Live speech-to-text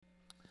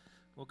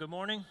Well, good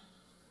morning.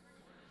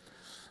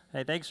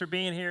 Hey, thanks for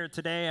being here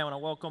today. I want to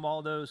welcome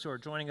all those who are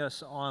joining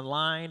us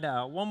online.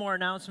 One more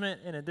announcement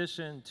in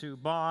addition to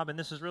Bob, and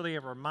this is really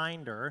a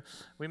reminder.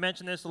 We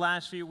mentioned this the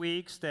last few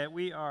weeks that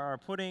we are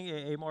putting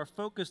a more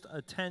focused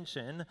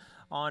attention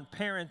on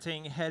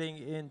parenting heading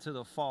into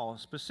the fall,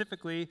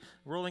 specifically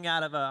rolling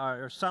out of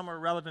our summer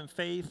relevant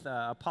faith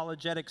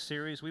apologetic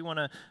series. We want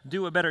to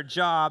do a better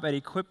job at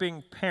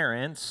equipping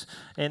parents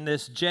in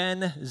this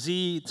Gen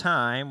Z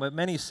time, what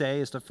many say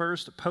is the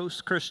first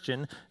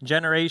post-Christian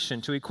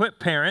generation, to equip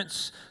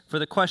parents for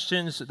the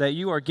questions that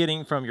you are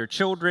getting from your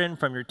children,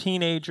 from your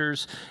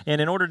teenagers. And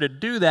in order to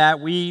do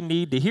that, we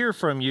need to hear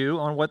from you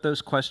on what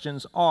those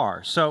questions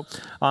are. So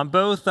on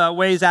both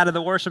ways out of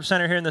the worship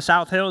center here in the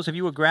South Hills, if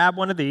you would grab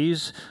one of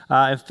these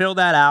and fill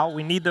that out,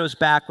 we need those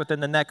back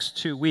within the next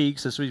 2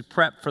 weeks as we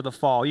prep for the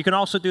fall. You can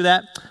also do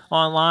that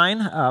online,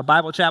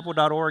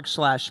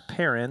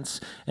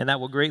 biblechapel.org/parents, and that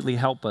will greatly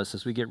help us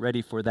as we get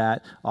ready for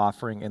that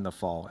offering in the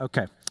fall.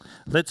 Okay,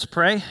 let's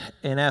pray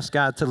and ask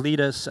God to lead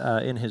us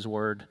in His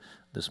Word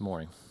this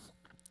morning.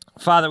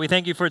 Father, we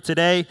thank you for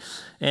today,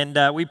 and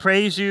we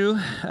praise you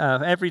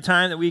every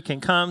time that we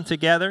can come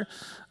together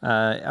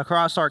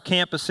across our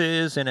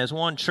campuses and as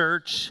one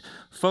church,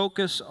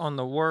 focus on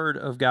the Word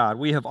of God.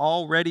 We have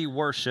already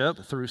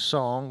worshiped through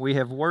song, we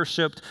have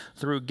worshiped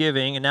through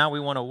giving, and now we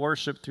want to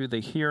worship through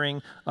the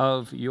hearing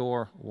of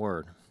your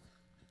Word.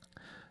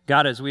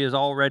 God, as we have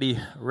already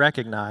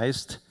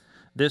recognized,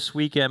 this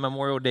weekend,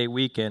 Memorial Day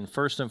weekend,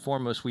 first and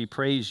foremost, we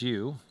praise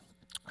you,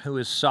 who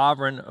is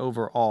sovereign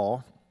over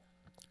all.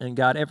 And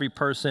God, every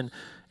person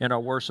in our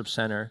worship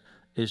center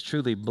is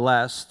truly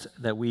blessed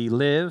that we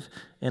live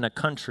in a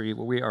country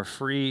where we are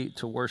free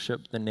to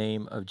worship the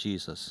name of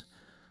Jesus.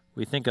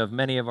 We think of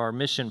many of our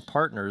mission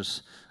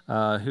partners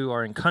who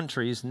are in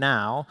countries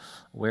now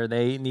where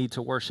they need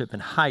to worship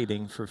in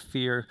hiding for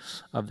fear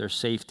of their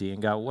safety.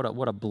 And God,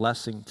 what a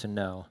blessing to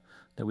know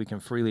that we can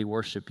freely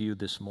worship you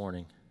this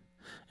morning.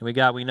 And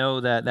God, we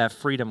know that that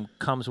freedom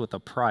comes with a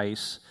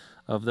price.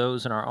 Of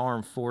those in our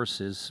armed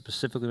forces,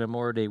 specifically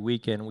Memorial Day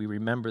weekend, we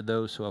remember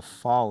those who have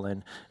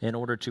fallen in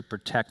order to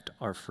protect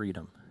our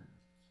freedom.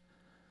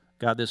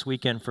 God, this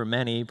weekend for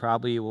many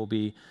probably will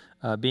be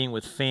being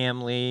with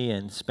family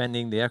and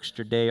spending the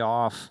extra day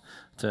off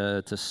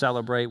to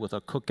celebrate with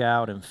a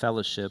cookout and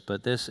fellowship,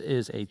 but this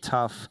is a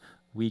tough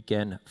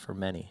weekend for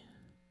many.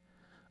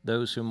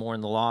 Those who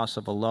mourn the loss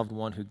of a loved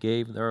one who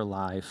gave their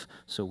life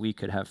so we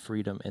could have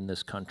freedom in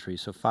this country.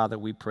 So, Father,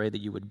 we pray that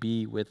you would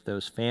be with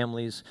those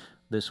families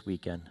this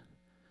weekend.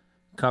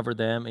 Cover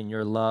them in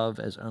your love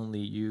as only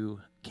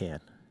you can.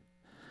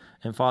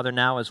 And Father,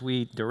 now as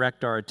we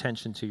direct our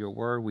attention to your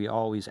word, we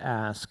always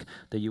ask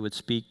that you would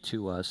speak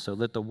to us. So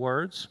let the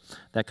words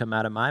that come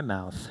out of my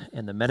mouth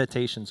and the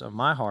meditations of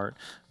my heart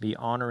be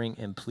honoring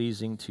and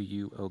pleasing to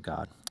you, O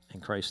God.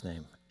 In Christ's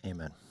name,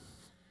 amen.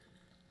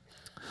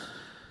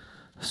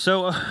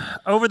 So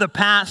over the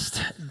past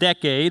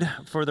decade,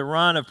 for the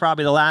run of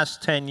probably the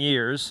last 10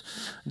 years,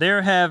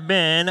 there have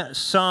been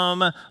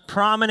some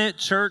prominent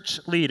church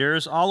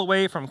leaders all the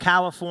way from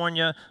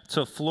California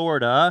to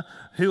Florida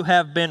who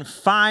have been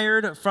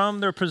fired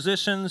from their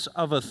positions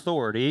of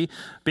authority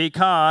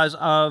because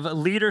of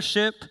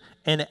leadership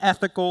and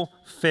ethical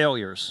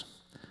failures.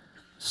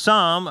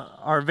 Some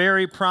are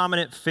very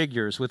prominent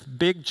figures with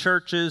big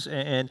churches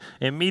and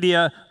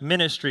media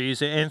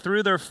ministries, and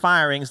through their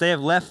firings, they have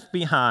left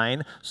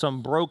behind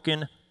some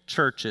broken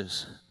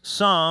churches,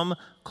 some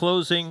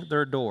closing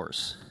their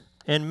doors,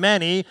 and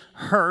many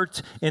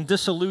hurt and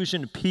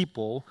disillusioned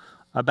people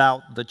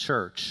about the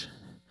church.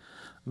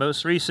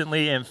 Most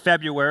recently, in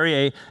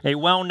February, a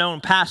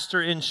well-known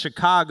pastor in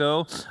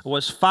Chicago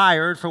was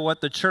fired for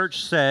what the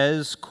church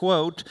says,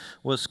 quote,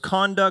 was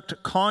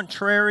conduct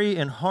contrary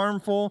and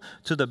harmful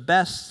to the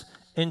best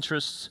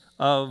interests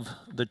of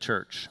the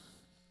church.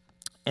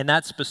 In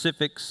that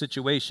specific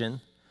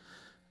situation,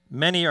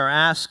 many are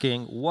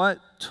asking, what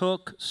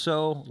took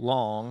so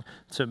long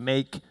to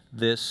make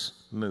this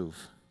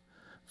move?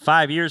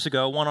 5 years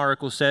ago, one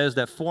article says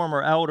that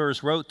former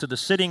elders wrote to the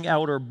sitting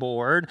elder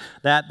board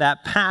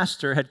that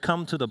pastor had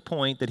come to the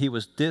point that he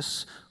was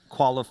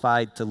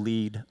disqualified to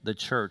lead the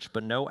church,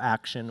 but no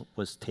action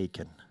was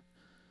taken.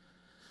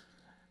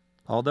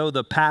 Although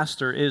the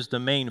pastor is the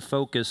main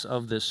focus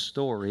of this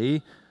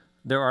story,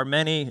 there are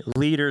many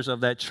leaders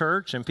of that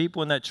church and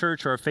people in that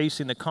church who are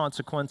facing the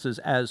consequences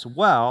as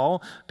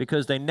well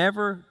because they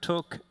never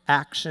took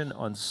action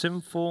on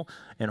sinful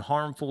and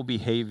harmful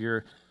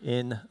behavior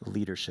in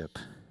leadership.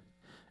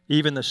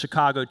 Even the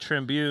Chicago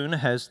Tribune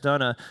has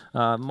done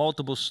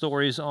multiple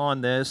stories on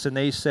this, and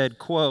they said,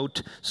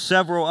 quote,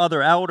 several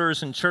other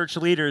elders and church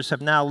leaders have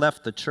now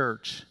left the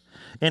church.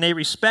 And a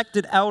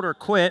respected elder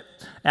quit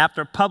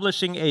after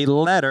publishing a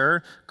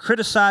letter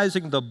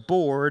criticizing the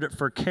board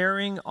for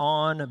carrying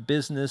on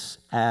business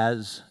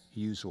as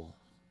usual.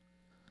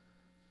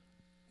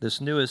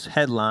 This newest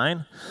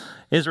headline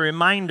is a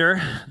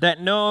reminder that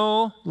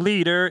no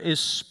leader is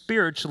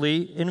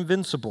spiritually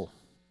invincible.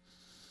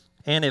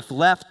 And if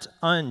left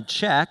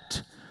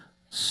unchecked,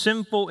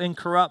 sinful and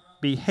corrupt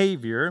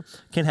behavior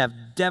can have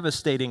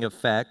devastating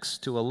effects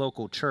to a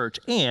local church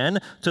and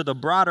to the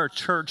broader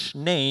church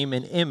name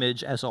and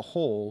image as a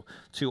whole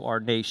to our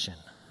nation.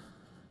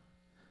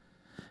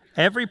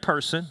 Every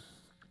person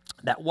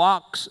that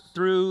walks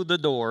through the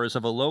doors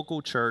of a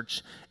local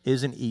church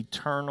is an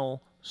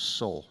eternal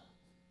soul.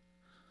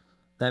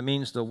 That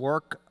means the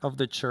work of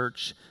the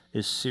church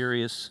is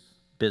serious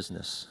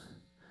business.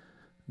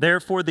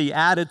 Therefore, the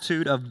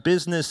attitude of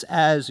business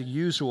as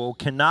usual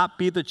cannot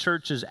be the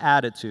church's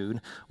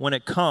attitude when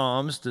it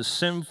comes to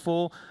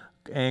sinful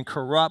and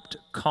corrupt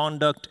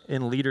conduct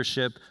and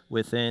leadership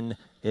within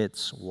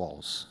its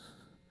walls.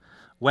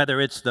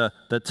 Whether it's the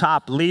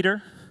top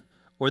leader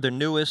or the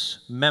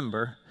newest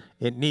member,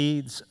 it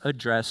needs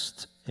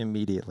addressed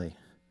immediately.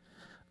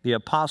 The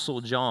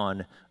Apostle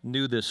John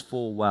knew this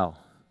full well.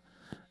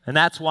 And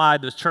that's why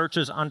the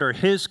churches under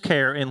his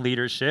care and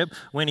leadership,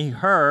 when he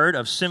heard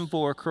of sinful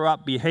or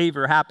corrupt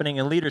behavior happening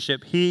in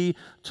leadership, he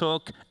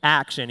took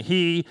action.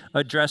 He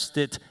addressed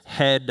it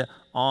head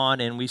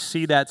on, and we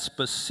see that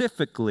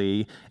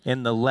specifically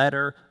in the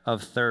letter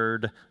of 3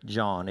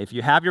 John. If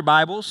you have your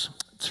Bibles,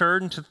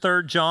 turn to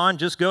 3 John.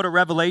 Just go to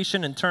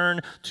Revelation and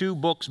turn 2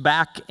 books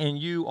back, and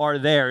you are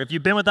there. If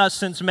you've been with us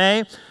since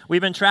May, we've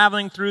been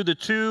traveling through the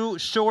 2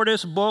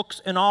 shortest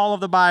books in all of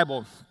the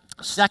Bible,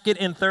 2nd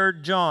and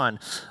 3rd John.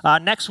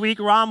 Next week,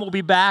 Ron will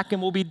be back,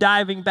 and we'll be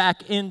diving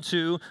back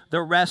into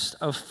the rest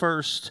of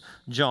 1st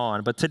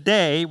John. But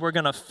today, we're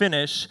going to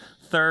finish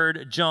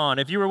 3rd John.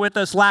 If you were with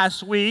us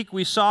last week,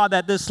 we saw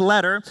that this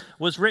letter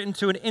was written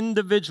to an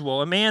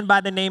individual, a man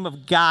by the name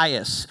of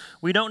Gaius.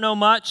 We don't know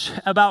much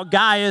about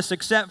Gaius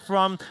except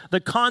from the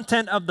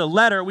content of the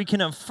letter. We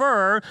can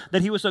infer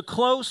that he was a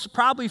close,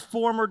 probably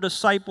former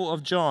disciple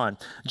of John.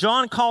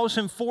 John calls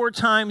him 4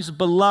 times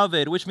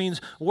beloved, which means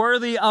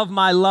worthy of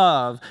my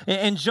love.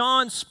 And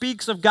John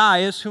speaks of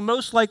Gaius, who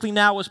most likely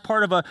now was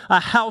part of a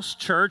house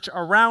church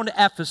around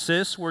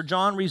Ephesus, where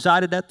John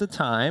resided at the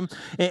time.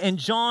 And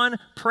John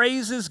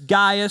praises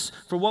Gaius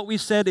for what we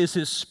said is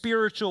his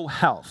spiritual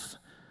health.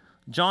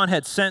 John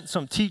had sent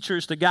some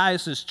teachers to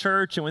Gaius'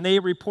 church, and when they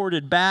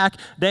reported back,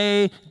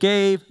 they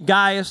gave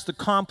Gaius the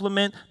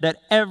compliment that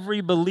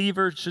every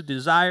believer should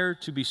desire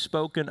to be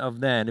spoken of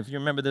then. If you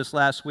remember this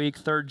last week,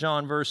 3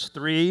 John verse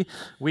 3,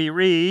 we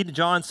read,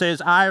 John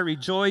says, I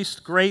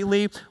rejoiced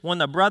greatly when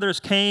the brothers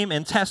came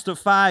and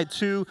testified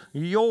to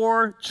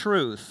your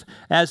truth,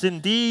 as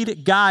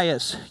indeed,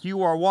 Gaius,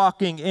 you are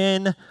walking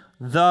in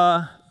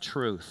the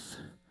truth.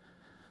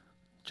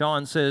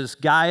 John says,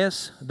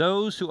 Gaius,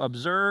 those who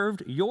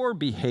observed your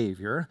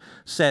behavior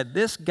said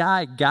this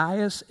guy,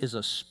 Gaius, is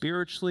a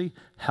spiritually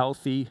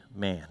healthy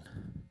man.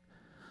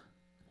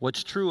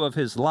 What's true of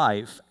his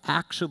life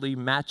actually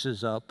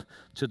matches up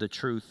to the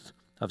truth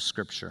of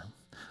Scripture.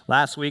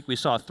 Last week, we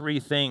saw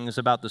 3 things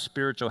about the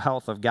spiritual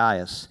health of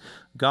Gaius.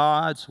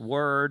 God's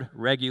word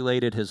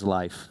regulated his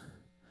life.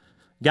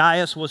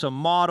 Gaius was a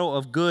model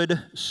of good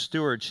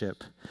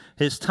stewardship.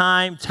 His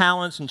time,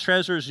 talents, and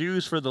treasures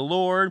used for the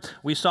Lord.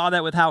 We saw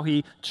that with how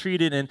he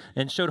treated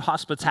and showed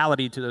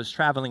hospitality to those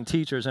traveling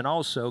teachers. And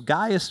also,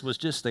 Gaius was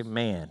just a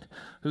man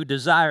who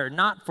desired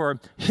not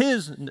for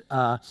his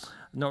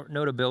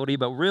notability,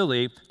 but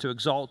really to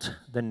exalt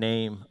the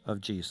name of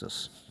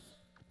Jesus.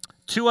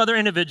 2 other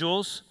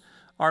individuals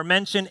are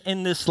mentioned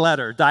in this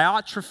letter,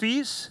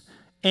 Diotrephes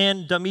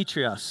and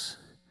Demetrius.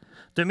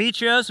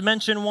 Demetrius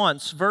mentioned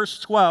once, verse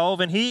 12,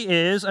 and he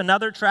is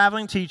another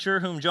traveling teacher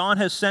whom John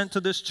has sent to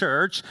this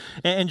church,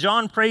 and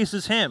John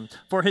praises him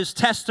for his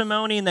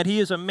testimony and that he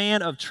is a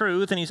man of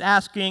truth, and he's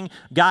asking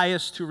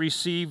Gaius to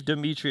receive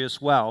Demetrius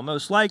well.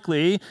 Most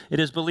likely, it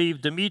is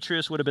believed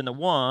Demetrius would have been the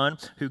one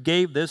who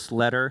gave this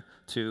letter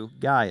to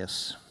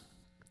Gaius.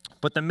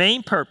 But the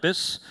main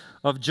purpose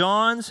of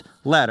John's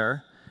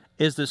letter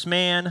is this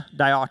man,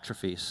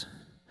 Diotrephes.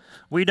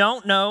 We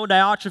don't know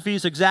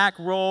Diotrephes' exact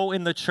role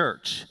in the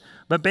church.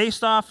 But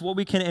based off what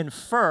we can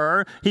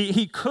infer,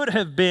 he could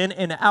have been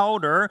an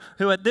elder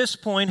who at this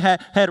point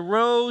had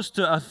rose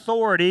to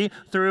authority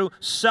through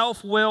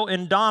self-will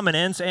and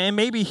dominance, and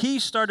maybe he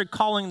started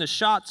calling the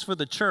shots for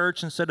the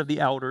church instead of the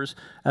elders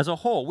as a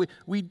whole.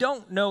 We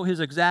don't know his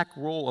exact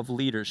role of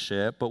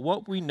leadership, but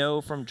what we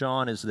know from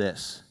John is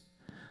this.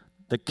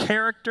 The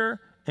character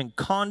and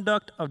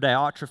conduct of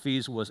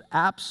Diotrephes was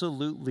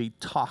absolutely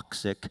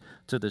toxic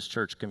to this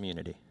church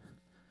community.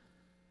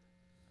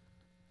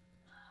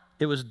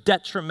 It was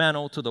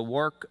detrimental to the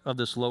work of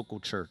this local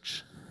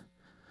church.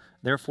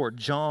 Therefore,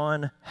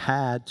 John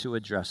had to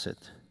address it.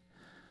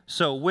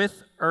 So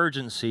with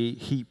urgency,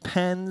 he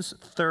pens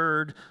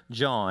 3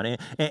 John.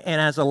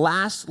 And as a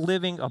last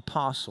living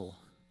apostle,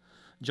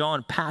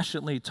 John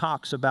passionately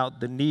talks about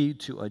the need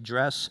to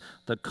address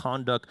the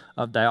conduct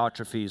of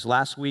Diotrephes.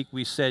 Last week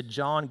we said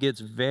John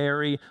gets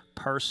very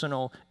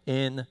personal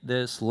in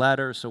this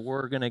letter, so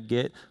we're going to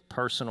get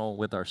personal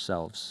with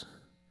ourselves.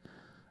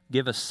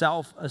 Give a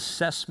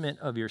self-assessment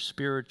of your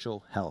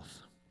spiritual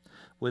health.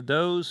 Would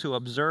those who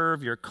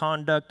observe your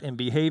conduct and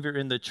behavior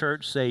in the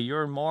church say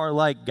you're more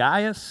like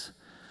Gaius,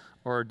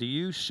 or do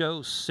you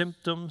show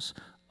symptoms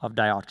of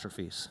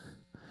Diotrephes?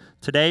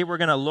 Today we're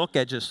going to look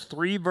at just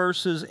 3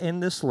 verses in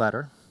this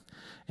letter,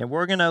 and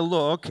we're going to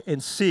look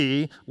and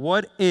see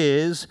what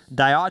is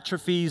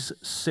Diotrephes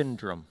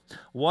syndrome.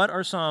 What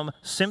are some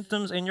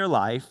symptoms in your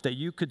life that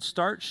you could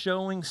start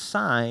showing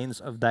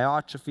signs of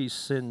Diotrephes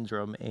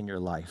syndrome in your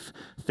life?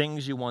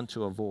 Things you want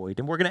to avoid.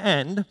 And we're going to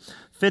end,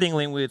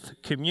 fittingly,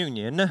 with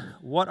communion.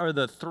 What are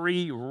the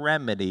 3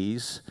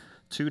 remedies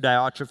to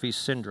Diotrephes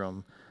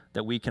syndrome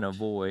that we can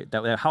avoid,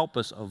 that will help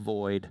us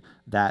avoid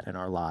that in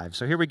our lives?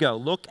 So here we go.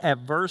 Look at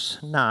verse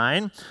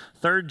 9,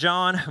 3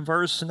 John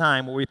verse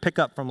 9, where we pick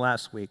up from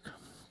last week.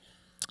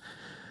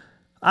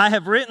 I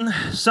have written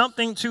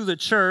something to the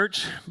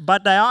church,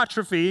 but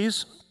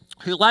Diotrephes,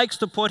 who likes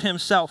to put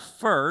himself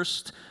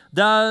first,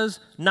 does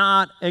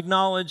not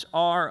acknowledge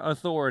our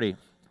authority.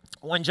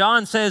 When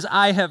John says,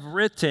 I have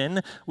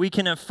written, we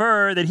can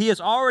infer that he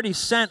has already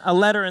sent a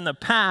letter in the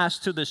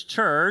past to this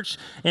church,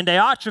 and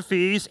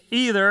Diotrephes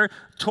either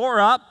tore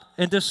up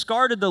and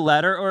discarded the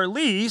letter, or at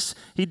least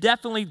he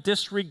definitely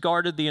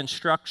disregarded the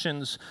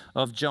instructions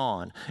of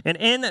John. And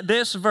in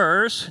this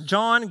verse,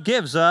 John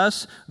gives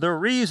us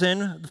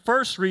the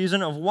first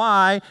reason of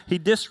why he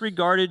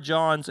disregarded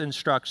John's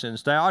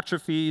instructions.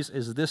 Diotrephes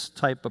is this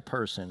type of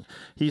person.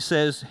 He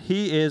says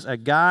he is a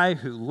guy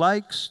who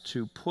likes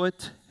to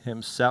put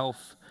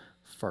himself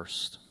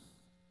first.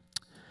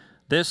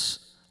 This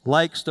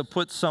likes to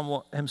put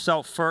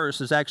himself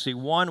first is actually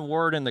one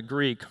word in the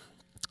Greek,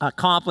 a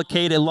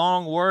complicated,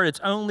 long word. It's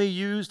only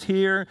used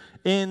here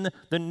in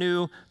the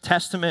New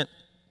Testament.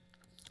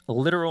 A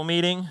literal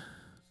meaning,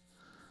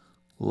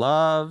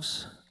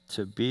 loves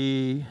to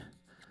be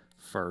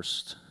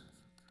first.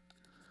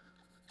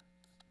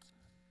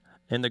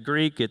 In the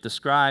Greek, it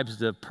describes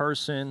the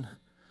person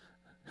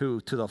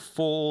who, to the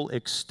full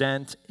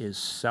extent, is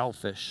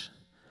selfish,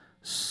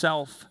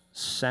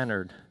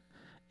 self-centered,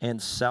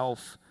 and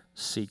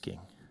self-seeking.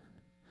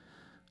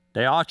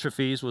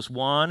 Diotrephes was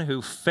one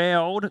who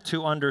failed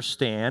to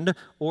understand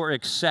or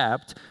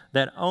accept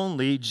that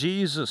only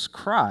Jesus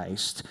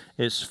Christ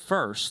is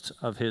first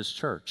of his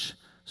church.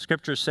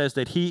 Scripture says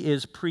that he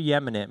is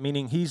preeminent,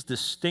 meaning he's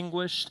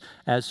distinguished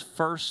as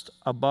first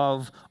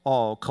above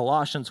all.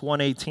 Colossians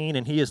 1:18,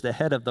 and he is the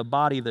head of the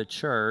body, the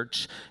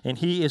church, and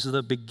he is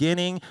the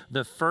beginning,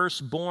 the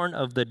firstborn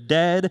of the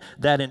dead,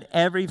 that in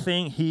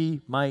everything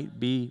he might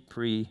be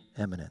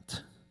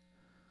preeminent.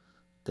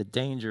 The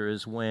danger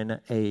is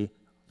when a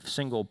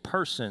single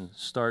person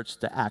starts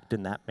to act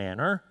in that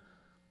manner,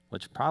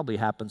 which probably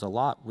happens a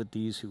lot with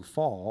these who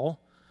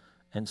fall,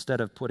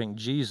 instead of putting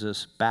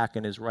Jesus back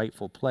in his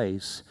rightful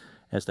place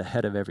as the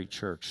head of every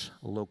church,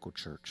 a local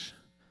church.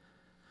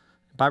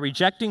 By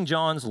rejecting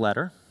John's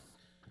letter,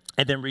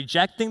 and then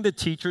rejecting the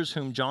teachers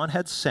whom John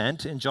had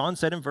sent, and John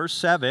said in verse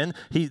 7,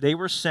 they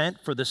were sent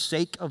for the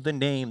sake of the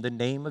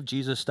name of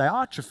Jesus.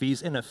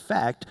 Diotrephes, in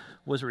effect,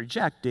 was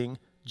rejecting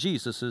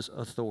Jesus'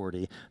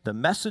 authority, the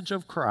message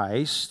of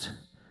Christ,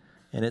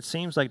 and it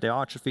seems like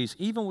Diotrephes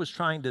even was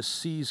trying to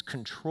seize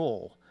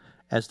control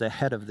as the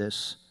head of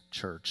this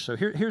church. So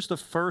here's the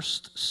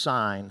first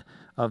sign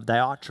of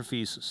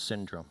Diotrephes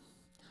syndrome: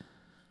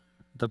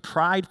 the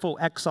prideful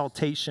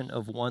exaltation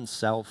of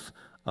oneself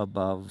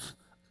above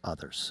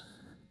others.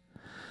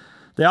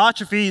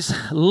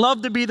 Diotrephes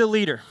loved to be the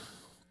leader.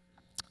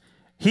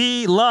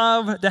 He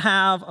loved to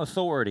have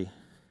authority,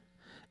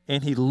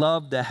 and he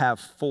loved to have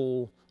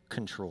full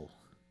control.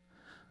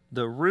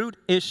 The root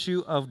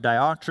issue of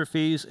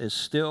Diotrephes is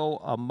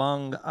still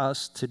among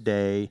us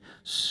today: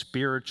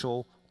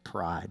 spiritual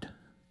pride.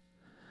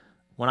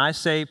 When I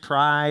say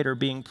pride or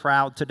being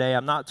proud today,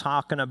 I'm not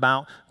talking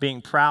about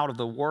being proud of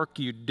the work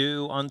you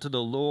do unto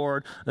the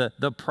Lord,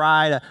 the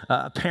pride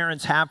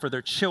parents have for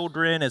their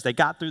children as they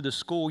got through the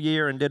school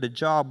year and did a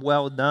job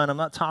well done. I'm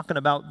not talking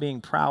about being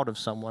proud of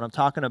someone. I'm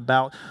talking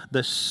about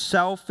the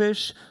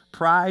selfish,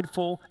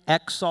 prideful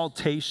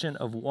exaltation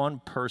of one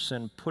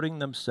person putting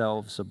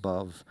themselves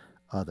above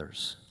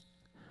others.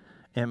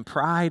 And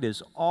pride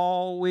is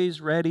always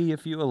ready,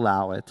 if you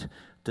allow it,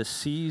 to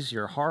seize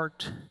your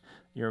heart,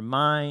 your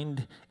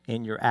mind,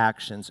 and your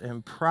actions.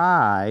 And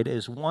pride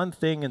is one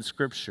thing in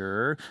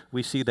Scripture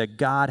we see that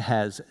God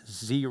has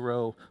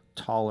zero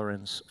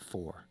tolerance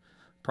for.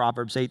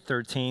 Proverbs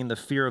 8:13, the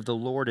fear of the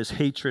Lord is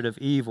hatred of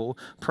evil.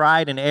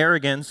 Pride and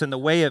arrogance in the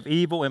way of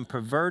evil and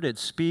perverted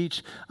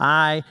speech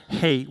I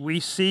hate.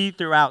 We see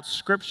throughout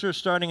Scripture,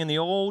 starting in the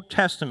Old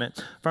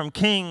Testament, from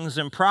kings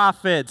and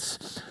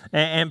prophets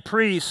and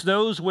priests,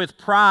 those with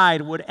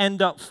pride would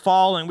end up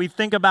falling. We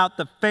think about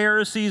the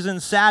Pharisees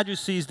and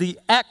Sadducees, the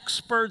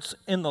experts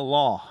in the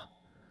law.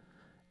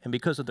 And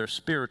because of their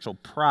spiritual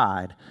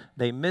pride,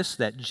 they missed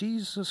that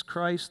Jesus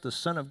Christ, the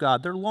Son of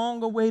God, their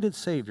long-awaited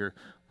Savior,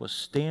 was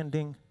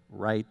standing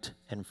right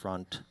in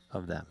front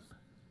of them.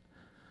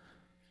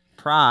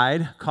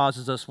 Pride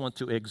causes us want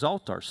to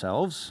exalt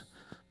ourselves,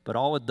 but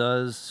all it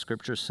does,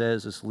 Scripture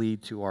says, is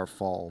lead to our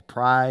fall.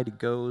 Pride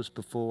goes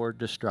before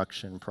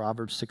destruction,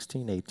 Proverbs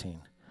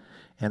 16:18,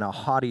 and a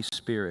haughty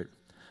spirit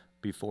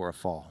before a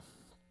fall.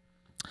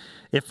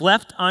 If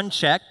left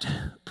unchecked,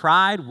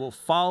 pride will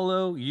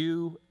follow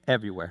you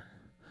everywhere,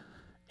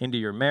 into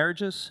your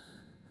marriages,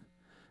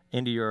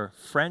 into your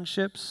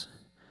friendships,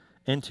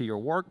 into your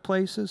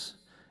workplaces,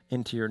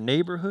 into your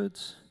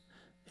neighborhoods,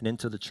 and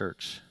into the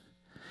church.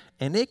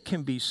 And it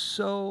can be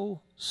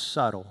so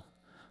subtle,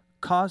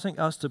 causing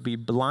us to be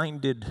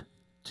blinded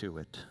to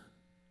it.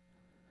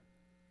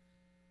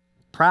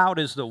 Proud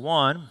is the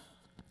one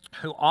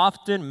who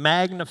often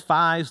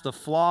magnifies the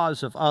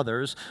flaws of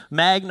others,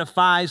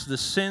 magnifies the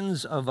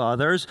sins of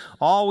others,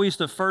 always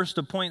the first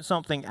to point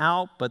something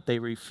out, but they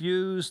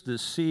refuse to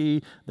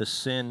see the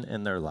sin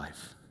in their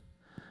life.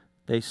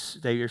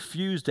 They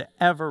refuse to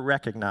ever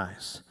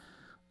recognize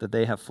that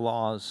they have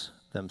flaws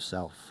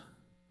themselves.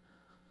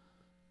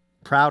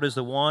 Proud is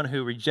the one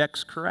who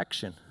rejects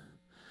correction.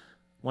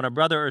 When a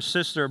brother or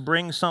sister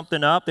brings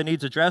something up that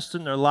needs addressed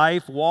in their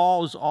life,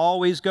 walls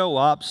always go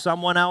up.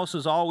 Someone else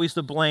is always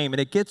to blame. And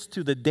it gets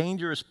to the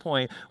dangerous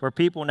point where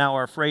people now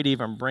are afraid to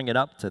even bring it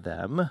up to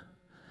them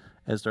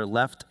as they're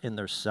left in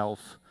their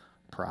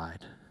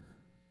self-pride.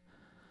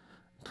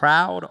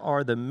 Proud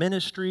are the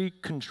ministry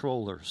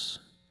controllers.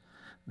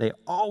 They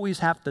always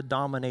have to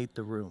dominate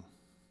the room.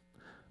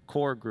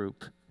 Core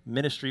group,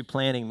 ministry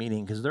planning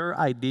meeting, because their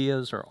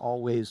ideas are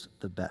always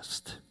the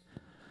best.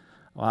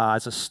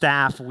 As a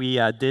staff, we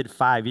did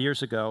 5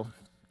 years ago.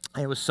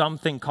 It was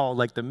something called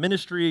like the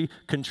Ministry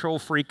Control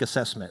Freak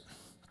Assessment.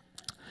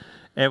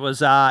 It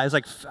was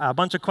like a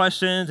bunch of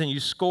questions, and you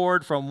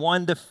scored from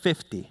 1 to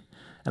 50.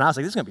 And I was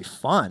like, this is going to be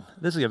fun.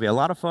 This is going to be a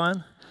lot of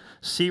fun.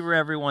 See where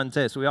everyone's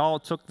at. So we all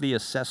took the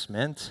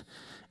assessment.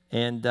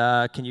 And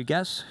can you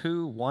guess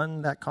who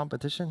won that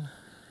competition?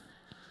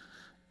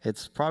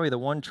 It's probably the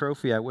one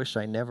trophy I wish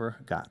I never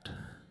got.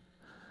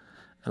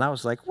 And I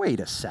was like, wait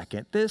a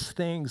second, this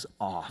thing's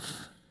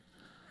off.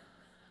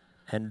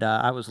 And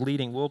I was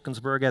leading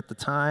Wilkinsburg at the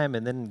time,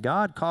 and then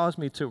God caused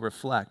me to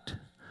reflect.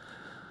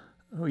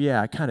 Oh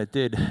yeah, I kind of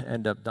did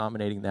end up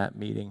dominating that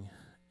meeting.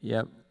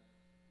 Yep.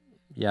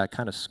 Yeah, I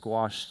kind of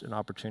squashed an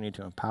opportunity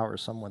to empower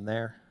someone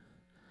there.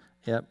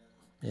 Yep.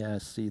 Yeah, I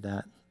see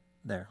that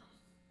there.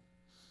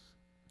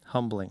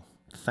 Humbling,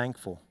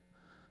 thankful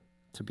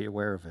to be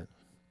aware of it.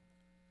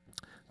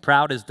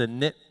 Proud is the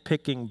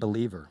nitpicking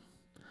believer.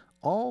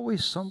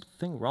 Always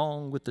something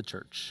wrong with the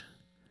church.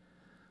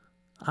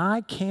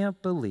 I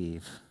can't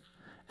believe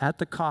at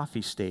the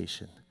coffee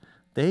station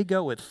they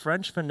go with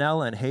French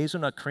vanilla and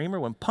hazelnut creamer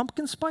when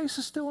pumpkin spice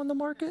is still on the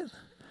market.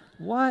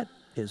 What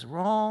is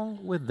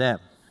wrong with them?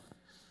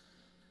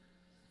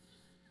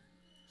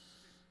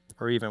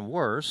 Or even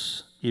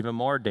worse, even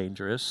more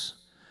dangerous,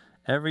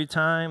 every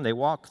time they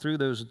walk through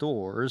those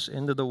doors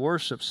into the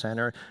worship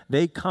center,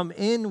 they come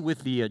in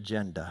with the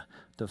agenda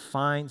to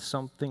find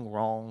something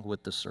wrong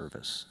with the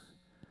service,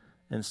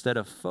 instead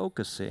of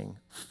focusing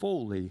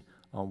fully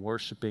on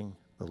worshiping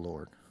the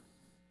Lord.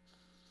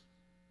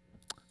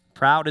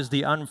 Proud is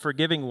the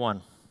unforgiving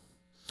one.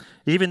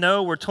 Even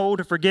though we're told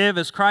to forgive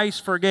as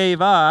Christ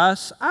forgave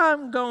us,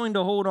 I'm going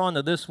to hold on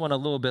to this one a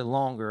little bit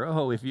longer.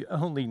 Oh, if you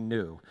only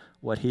knew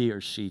what he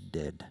or she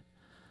did.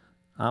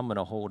 I'm going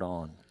to hold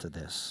on to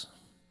this.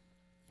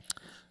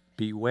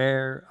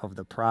 Beware of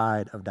the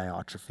pride of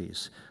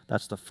Diotrephes.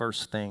 That's the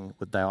first thing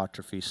with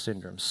Diotrephes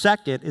syndrome.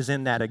 Second is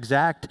in that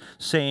exact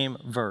same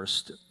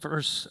verse.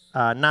 Verse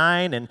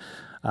 9 and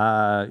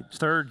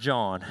 3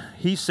 John.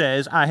 He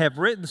says, I have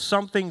written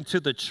something to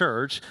the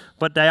church,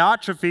 but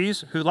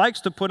Diotrephes, who likes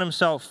to put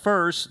himself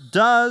first,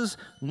 does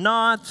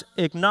not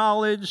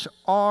acknowledge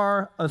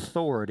our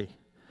authority.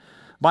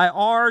 By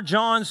our,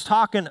 John's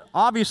talking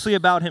obviously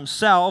about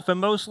himself, and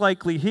most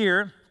likely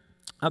here,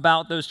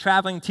 about those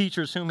traveling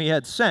teachers whom he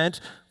had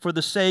sent for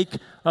the sake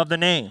of the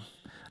name.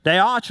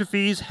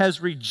 Diotrephes has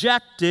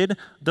rejected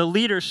the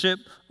leadership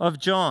of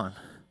John.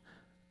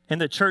 In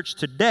the church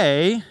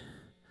today,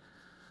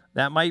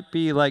 that might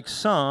be like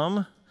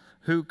some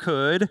who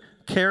could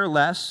care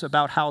less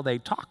about how they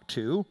talk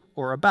to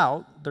or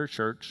about their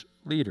church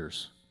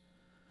leaders.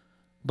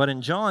 But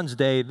in John's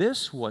day,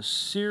 this was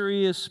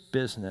serious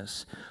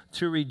business.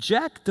 To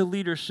reject the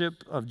leadership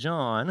of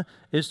John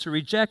is to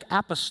reject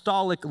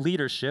apostolic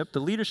leadership, the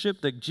leadership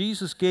that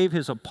Jesus gave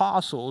his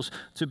apostles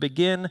to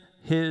begin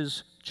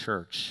his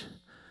church.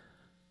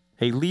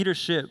 A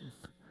leadership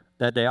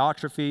that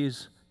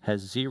Diotrephes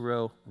has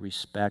zero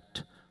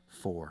respect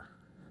for.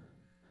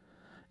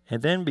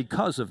 And then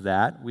because of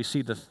that, we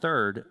see the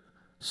third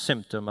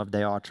symptom of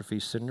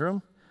Diotrephes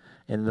syndrome.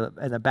 In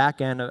the back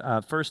end,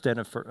 first end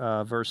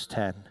of verse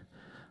 10,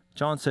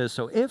 John says,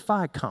 so if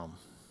I come,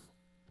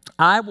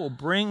 I will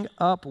bring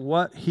up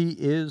what he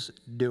is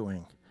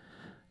doing,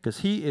 because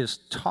he is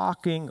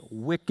talking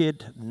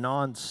wicked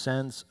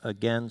nonsense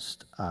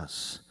against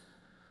us.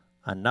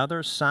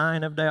 Another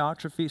sign of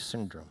Diotrephes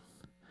syndrome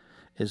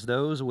is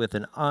those with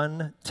an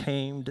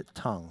untamed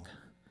tongue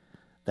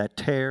that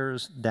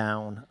tears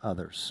down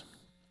others.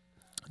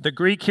 The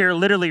Greek here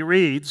literally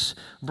reads,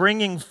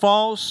 bringing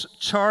false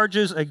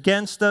charges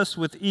against us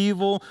with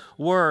evil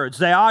words.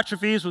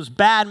 Diotrephes was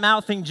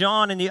bad-mouthing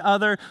John and the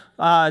other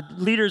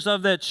leaders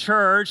of the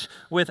church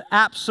with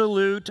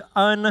absolute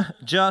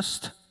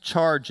unjust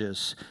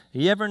charges.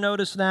 You ever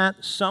notice that?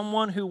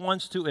 Someone who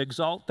wants to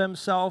exalt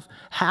themselves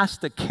has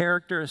to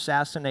character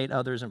assassinate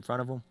others in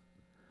front of them.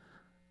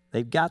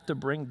 They've got to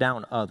bring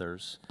down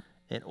others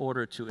in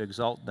order to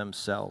exalt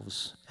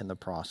themselves in the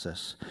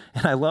process.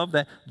 And I love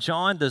that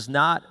John does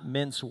not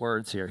mince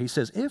words here. He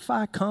says, if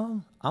I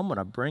come, I'm going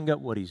to bring up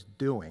what he's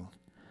doing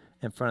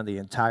in front of the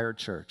entire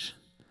church.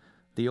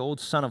 The old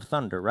son of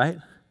thunder, right?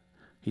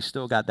 He's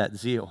still got that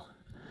zeal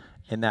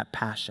and that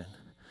passion.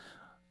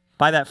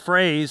 By that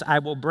phrase, I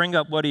will bring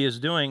up what he is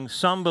doing,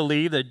 some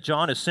believe that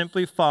John is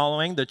simply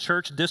following the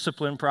church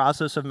discipline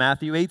process of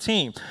Matthew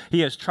 18.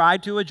 He has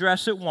tried to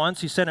address it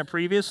once. He sent a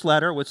previous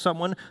letter with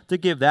someone to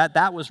give that.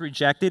 That was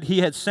rejected. He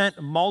had sent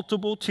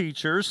multiple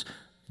teachers.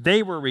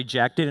 They were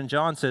rejected. And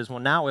John says, well,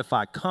 now if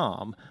I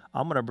come,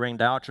 I'm going to bring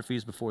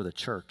Diotrephes before the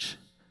church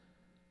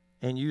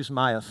and use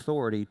my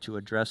authority to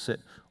address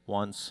it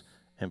once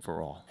and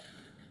for all.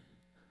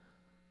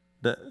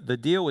 The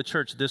deal with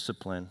church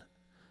discipline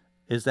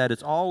is that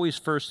it's always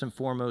first and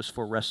foremost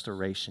for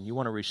restoration. You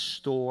want to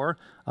restore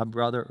a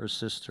brother or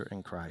sister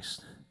in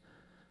Christ.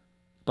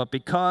 But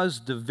because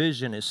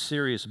division is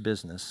serious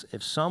business,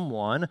 if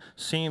someone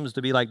seems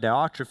to be like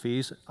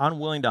Diotrephes,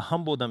 unwilling to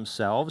humble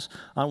themselves,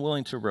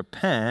 unwilling to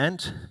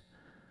repent,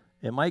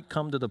 it might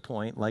come to the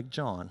point, like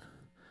John,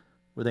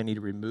 where they need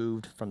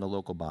removed from the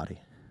local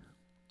body.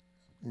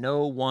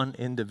 No one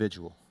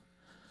individual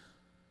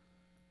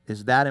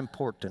is that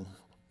important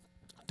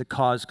to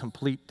cause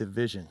complete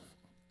division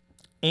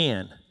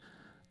and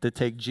to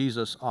take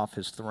Jesus off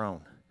his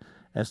throne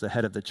as the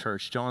head of the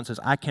church. John says,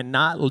 I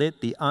cannot let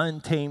the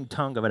untamed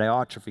tongue of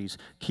Diotrephes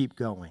keep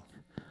going.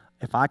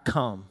 If I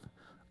come,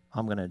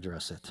 I'm going to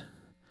address it.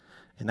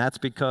 And that's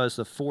because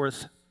the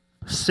fourth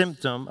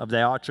symptom of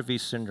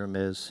Diotrephes syndrome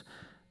is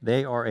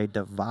they are a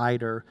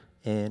divider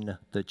in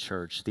the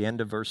church. The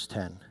end of verse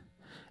 10.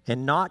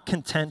 And not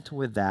content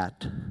with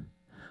that,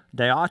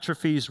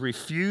 Diotrephes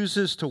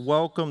refuses to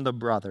welcome the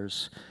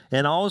brothers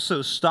and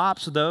also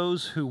stops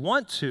those who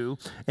want to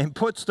and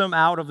puts them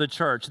out of the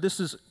church. This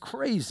is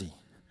crazy.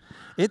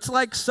 It's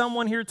like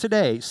someone here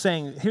today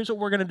saying, here's what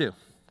we're going to do.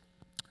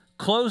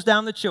 Close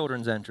down the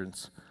children's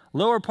entrance.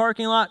 Lower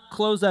parking lot,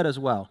 close that as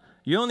well.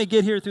 You only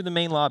get here through the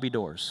main lobby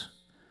doors.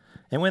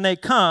 And when they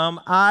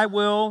come, I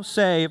will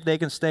say if they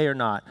can stay or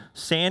not.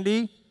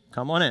 Sandy,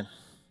 come on in.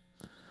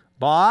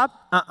 Bob,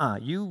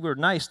 you were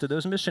nice to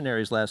those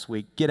missionaries last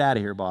week. Get out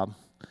of here, Bob.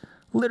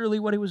 Literally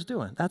what he was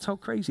doing. That's how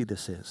crazy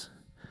this is.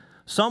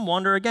 Some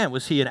wonder again,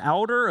 was he an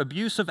elder,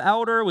 abusive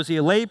elder? Was he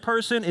a lay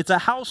person? It's a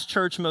house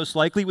church most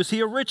likely. Was he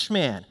a rich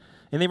man?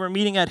 And they were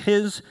meeting at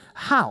his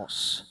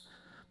house.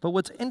 But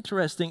what's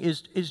interesting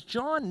is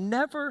John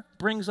never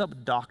brings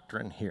up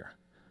doctrine here.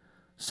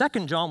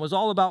 2 John was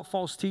all about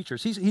false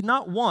teachers. He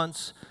not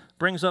once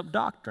brings up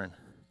doctrine.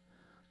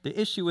 The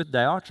issue with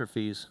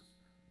Diotrephes,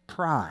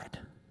 pride.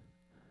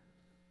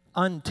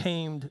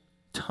 Untamed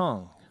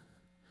tongue.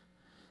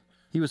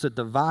 He was a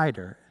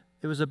divider.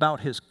 It was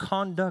about his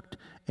conduct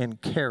and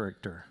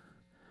character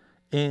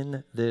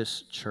in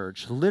this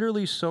church.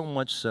 Literally so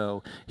much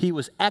so, he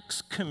was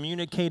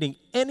excommunicating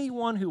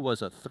anyone who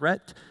was a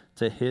threat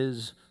to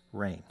his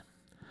reign.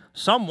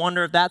 Some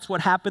wonder if that's what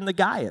happened to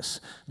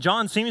Gaius.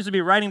 John seems to be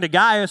writing to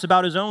Gaius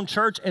about his own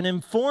church and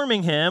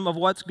informing him of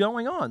what's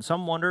going on.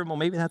 Some wonder, well,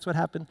 maybe that's what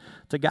happened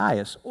to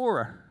Gaius.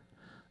 Or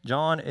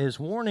John is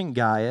warning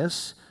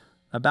Gaius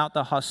about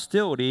the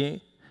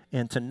hostility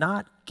and to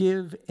not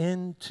give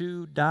in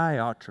to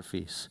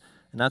Diotrephes.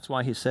 And that's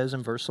why he says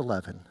in verse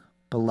 11,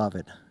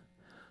 Beloved,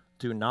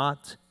 do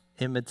not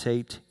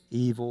imitate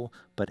evil,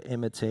 but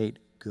imitate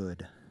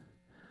good.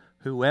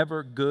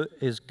 Whoever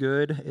is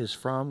good is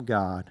from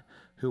God.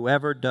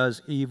 Whoever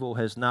does evil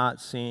has not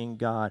seen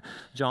God.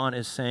 John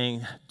is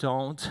saying,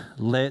 don't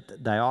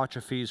let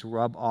Diotrephes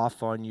rub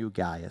off on you,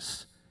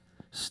 Gaius.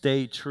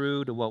 Stay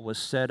true to what was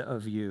said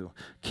of you.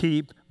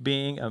 Keep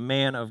being a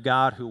man of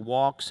God who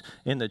walks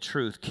in the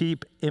truth.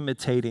 Keep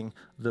imitating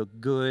the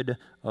good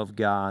of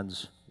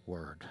God's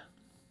word.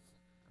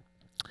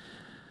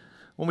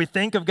 When we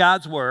think of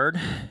God's word,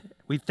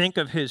 we think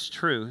of his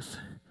truth,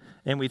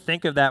 and we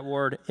think of that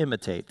word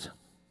imitate.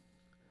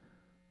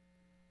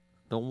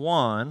 The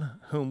one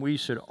whom we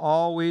should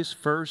always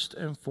first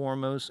and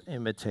foremost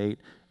imitate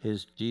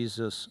is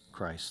Jesus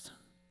Christ.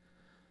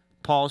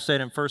 Paul said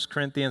in 1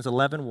 Corinthians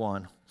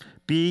 11:1,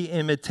 be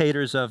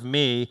imitators of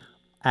me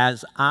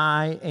as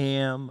I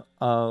am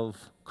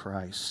of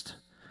Christ.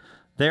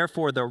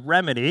 Therefore, the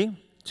remedy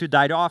to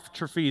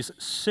Diotrephes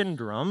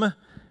syndrome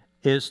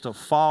is to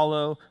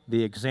follow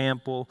the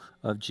example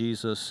of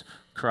Jesus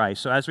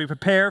Christ. So as we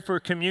prepare for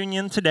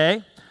communion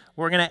today,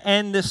 we're going to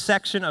end this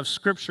section of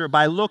Scripture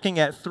by looking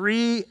at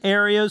 3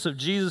 areas of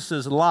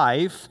Jesus'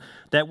 life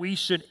that we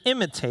should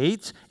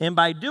imitate, and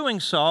by doing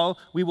so,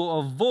 we will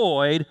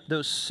avoid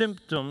those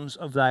symptoms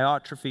of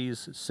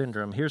Diotrephes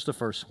syndrome. Here's the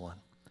first one.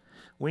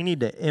 We need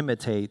to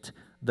imitate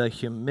the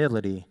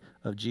humility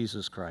of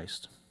Jesus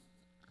Christ.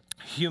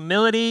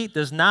 Humility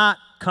does not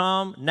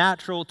come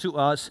natural to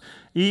us,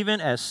 even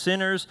as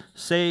sinners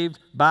saved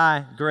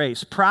by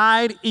grace.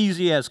 Pride,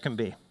 easy as can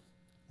be.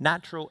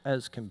 natural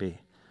as can be.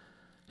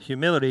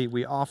 Humility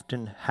we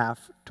often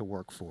have to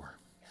work for.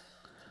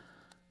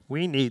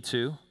 We need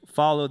to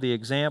follow the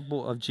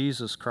example of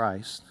Jesus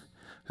Christ,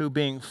 who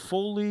being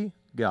fully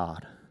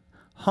God,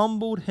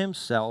 humbled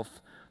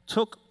himself,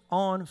 took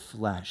on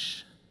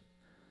flesh,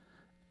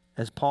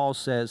 as Paul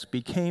says,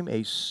 became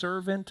a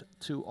servant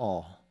to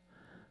all,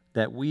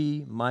 that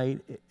we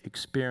might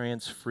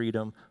experience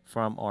freedom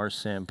from our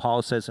sin.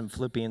 Paul says in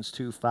Philippians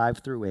 2, 5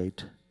 through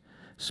 8,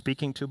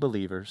 speaking to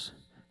believers,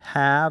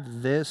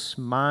 have this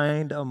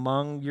mind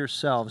among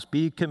yourselves.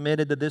 Be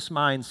committed to this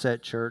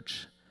mindset,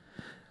 church,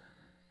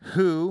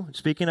 who,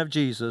 speaking of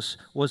Jesus,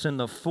 was in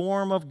the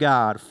form of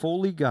God,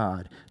 fully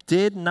God,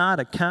 did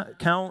not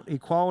count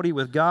equality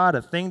with God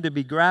a thing to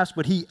be grasped,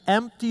 but he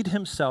emptied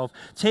himself,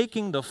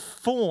 taking the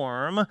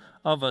form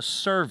of a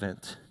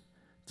servant,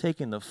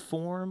 taking the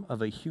form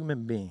of a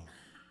human being,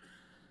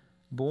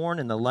 born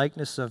in the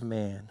likeness of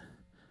man.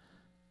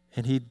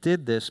 And he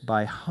did this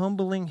by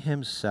humbling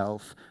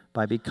himself,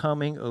 by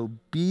becoming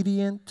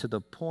obedient to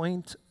the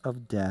point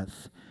of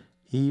death,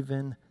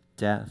 even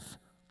death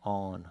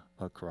on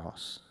a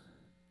cross.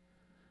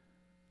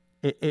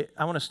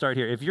 I want to start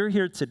here. If you're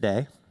here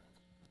today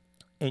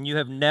and you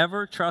have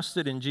never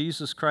trusted in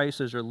Jesus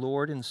Christ as your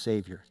Lord and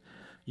Savior,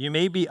 you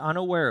may be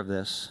unaware of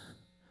this,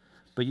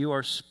 but you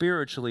are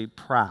spiritually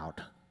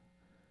proud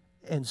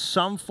in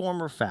some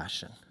form or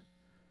fashion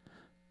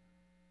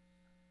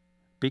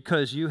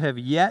because you have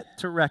yet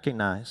to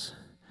recognize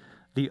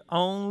the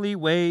only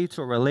way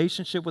to a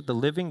relationship with the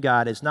living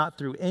God is not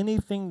through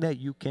anything that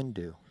you can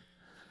do,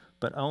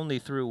 but only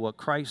through what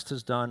Christ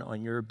has done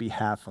on your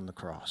behalf on the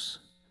cross.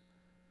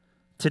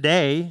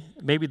 Today,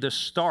 maybe the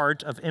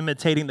start of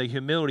imitating the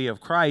humility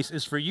of Christ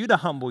is for you to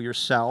humble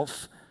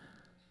yourself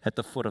at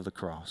the foot of the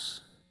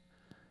cross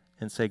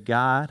and say,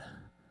 God,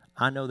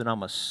 I know that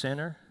I'm a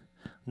sinner.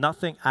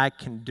 Nothing I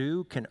can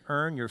do can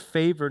earn your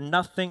favor.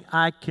 Nothing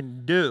I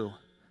can do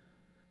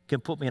can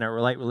put me in a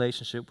right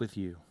relationship with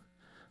you.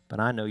 But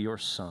I know your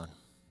Son,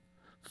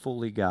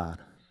 fully God,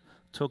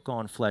 took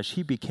on flesh.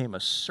 He became a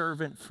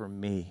servant for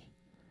me,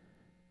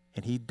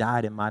 and he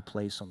died in my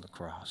place on the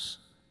cross.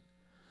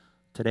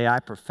 Today, I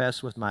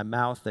profess with my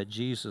mouth that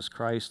Jesus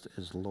Christ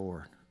is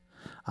Lord.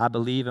 I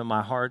believe in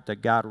my heart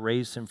that God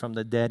raised him from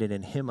the dead, and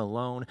in him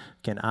alone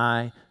can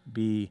I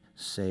be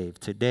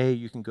saved. Today,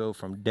 you can go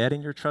from dead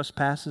in your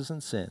trespasses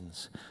and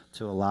sins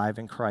to alive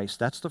in Christ.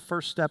 That's the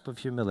first step of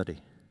humility.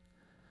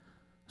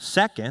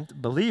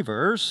 Second,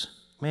 believers,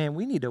 man,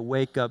 we need to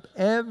wake up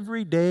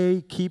every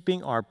day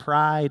keeping our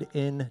pride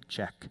in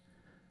check.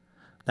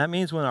 That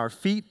means when our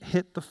feet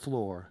hit the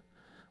floor,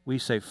 we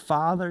say,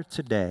 Father,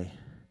 today,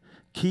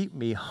 keep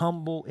me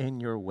humble in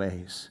your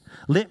ways.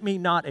 Let me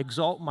not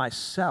exalt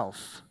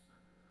myself,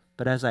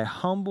 but as I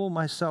humble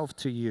myself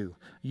to you,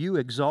 you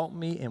exalt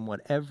me in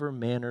whatever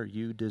manner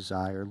you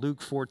desire. Luke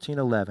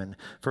 14:11,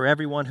 for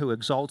everyone who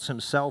exalts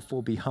himself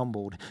will be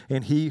humbled,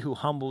 and he who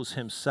humbles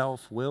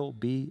himself will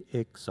be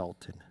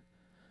exalted.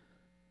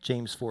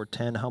 James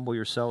 4:10, humble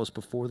yourselves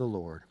before the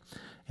Lord,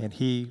 and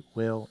he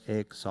will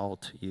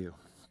exalt you.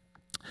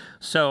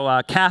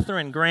 So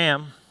Katharine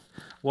Graham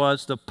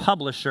was the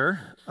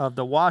publisher of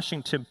the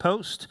Washington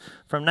Post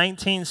from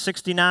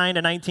 1969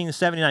 to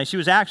 1979. She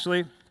was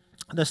actually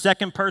the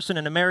second person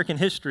in American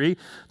history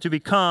to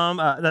become,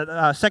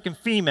 the second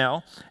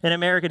female in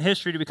American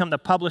history to become the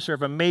publisher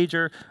of a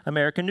major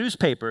American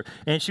newspaper.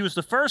 And she was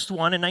the first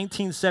one in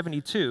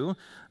 1972,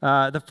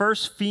 the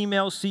first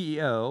female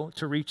CEO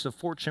to reach the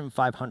Fortune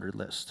 500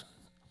 list.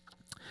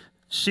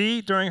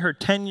 She, during her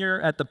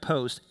tenure at the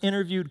Post,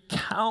 interviewed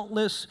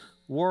countless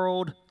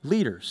world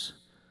leaders.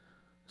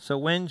 So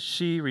when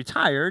she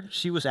retired,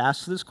 she was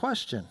asked this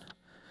question: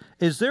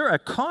 is there a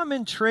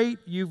common trait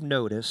you've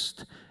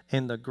noticed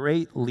in the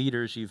great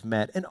leaders you've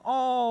met, in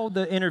all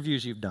the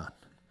interviews you've done,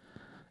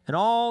 and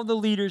all the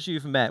leaders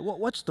you've met?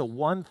 What's the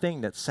one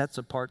thing that sets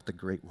apart the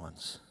great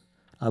ones?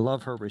 I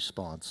love her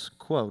response.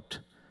 Quote,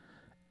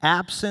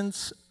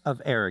 absence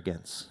of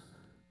arrogance.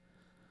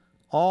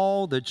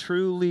 All the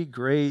truly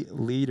great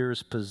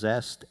leaders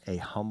possessed a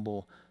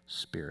humble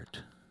spirit.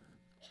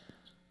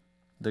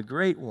 The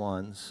great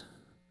ones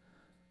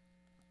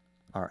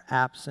are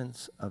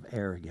absence of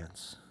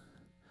arrogance.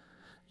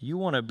 You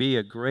want to be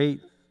a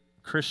great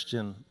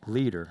Christian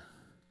leader,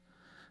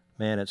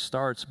 man, it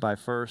starts by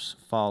first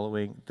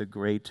following the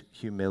great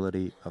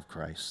humility of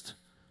Christ.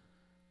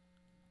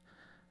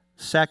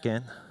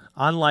 Second,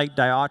 unlike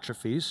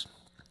Diotrephes,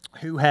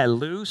 who had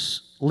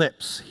loose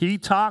lips, he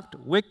talked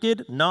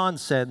wicked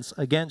nonsense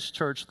against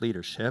church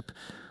leadership.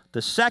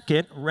 The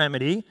second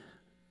remedy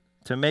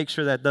to make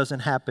sure that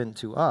doesn't happen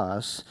to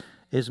us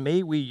is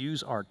may we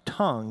use our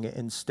tongue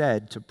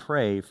instead to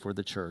pray for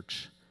the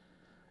church.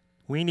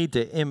 We need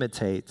to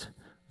imitate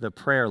the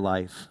prayer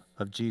life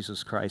of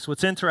Jesus Christ.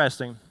 What's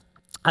interesting,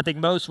 I think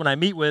most when I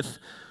meet with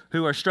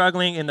who are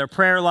struggling in their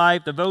prayer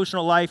life,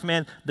 devotional life,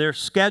 man, their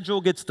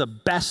schedule gets the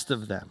best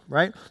of them,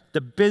 right?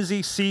 The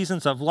busy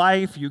seasons of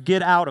life, you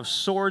get out of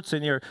sorts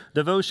in your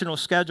devotional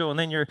schedule,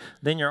 and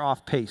then you're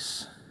off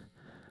pace.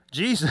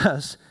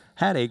 Jesus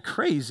had a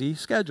crazy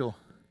schedule.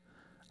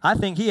 I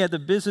think he had the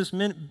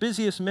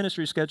busiest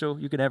ministry schedule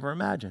you could ever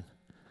imagine.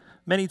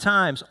 Many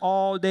times,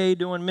 all day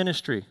doing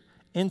ministry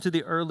into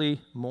the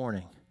early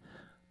morning.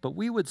 But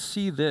we would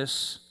see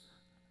this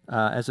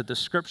as a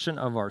description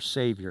of our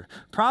Savior.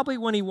 Probably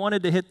when he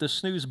wanted to hit the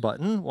snooze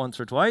button once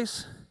or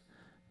twice,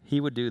 he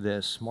would do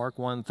this. Mark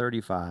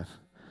 1:35.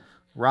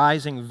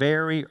 Rising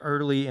very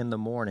early in the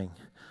morning,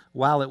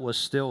 while it was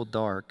still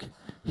dark,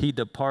 he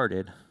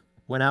departed,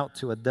 went out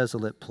to a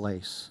desolate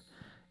place,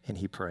 and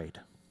he prayed.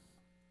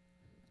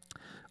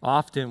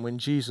 Often when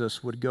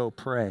Jesus would go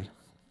pray,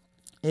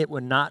 it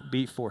would not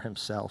be for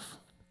himself.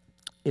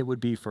 It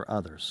would be for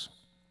others.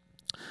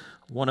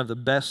 One of the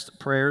best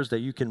prayers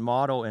that you can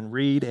model and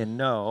read and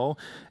know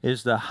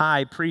is the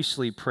high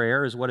priestly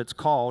prayer, is what it's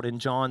called in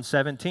John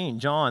 17.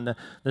 John,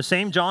 the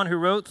same John who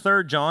wrote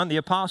 3 John, the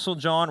Apostle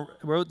John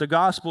wrote the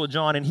Gospel of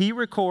John, and he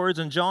records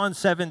in John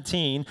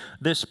 17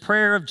 this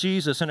prayer of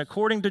Jesus. And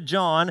according to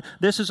John,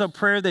 this is a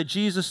prayer that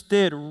Jesus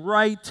did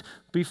right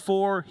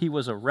before he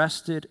was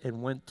arrested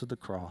and went to the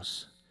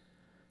cross.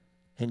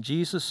 And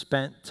Jesus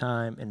spent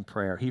time in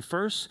prayer. He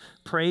first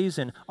prays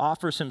and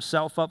offers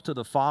himself up to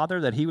the Father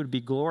that he would be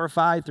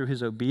glorified through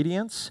his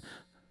obedience.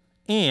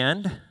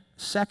 And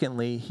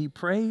secondly, he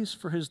prays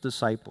for his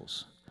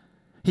disciples.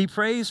 He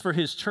prays for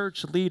his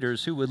church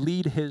leaders who would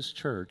lead his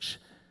church.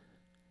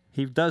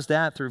 He does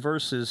that through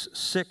verses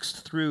 6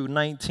 through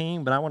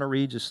 19, but I want to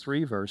read just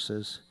 3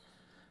 verses.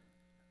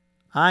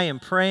 I am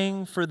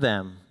praying for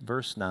them,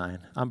 verse 9.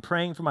 I'm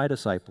praying for my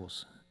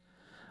disciples.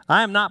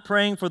 I am not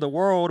praying for the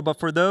world, but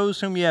for those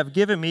whom you have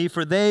given me,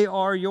 for they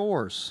are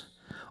yours.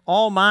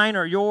 All mine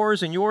are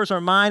yours, and yours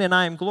are mine, and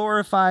I am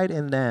glorified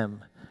in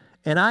them.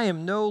 And I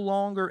am no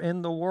longer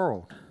in the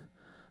world,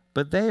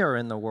 but they are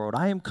in the world.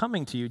 I am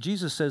coming to you.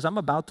 Jesus says, I'm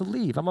about to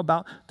leave. I'm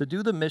about to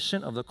do the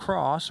mission of the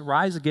cross,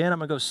 rise again. I'm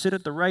going to go sit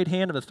at the right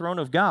hand of the throne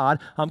of God.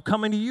 I'm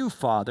coming to you,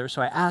 Father,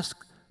 so I ask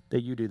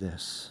that you do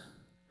this.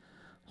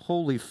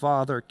 Holy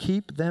Father,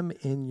 keep them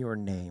in your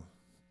name,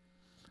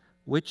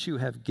 which you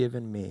have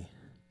given me,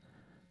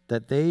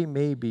 that they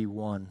may be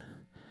one,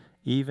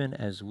 even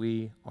as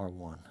we are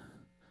one.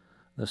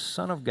 The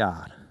Son of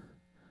God,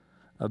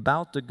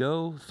 about to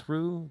go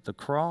through the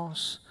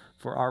cross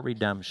for our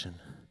redemption,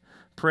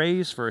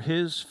 prays for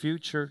his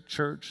future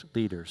church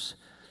leaders,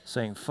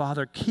 saying,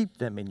 Father, keep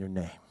them in your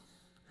name.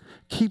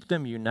 Keep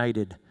them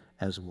united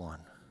as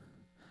one.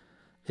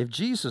 If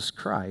Jesus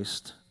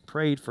Christ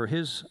prayed for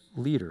his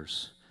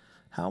leaders,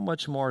 how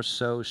much more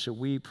so should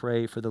we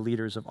pray for the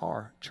leaders of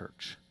our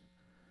church?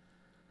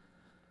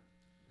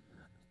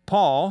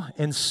 Paul,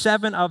 in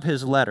 7 of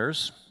his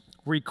letters,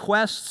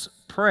 requests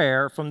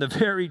prayer from the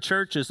very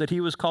churches that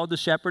he was called to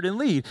shepherd and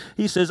lead.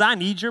 He says, I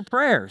need your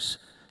prayers.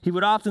 He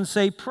would often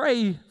say,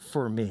 pray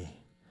for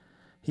me.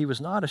 He was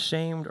not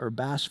ashamed or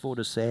bashful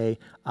to say,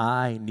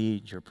 I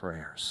need your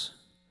prayers.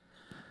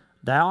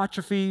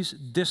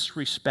 Diotrephes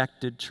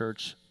disrespected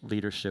church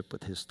leadership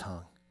with his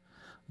tongue.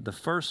 The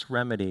first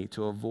remedy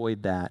to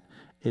avoid that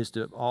is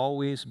to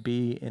always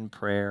be in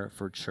prayer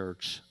for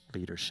church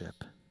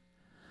leadership.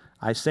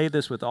 I say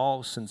this with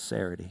all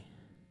sincerity.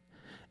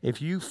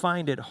 If you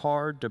find it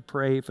hard to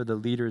pray for the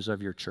leaders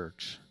of your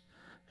church,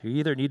 you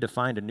either need to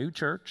find a new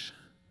church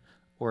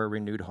or a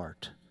renewed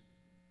heart.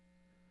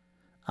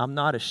 I'm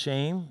not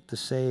ashamed to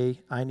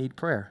say I need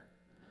prayer.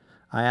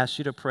 I ask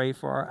you to pray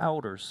for our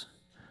elders.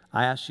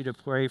 I ask you to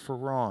pray for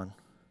Ron.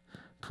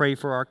 Pray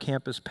for our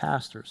campus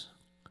pastors.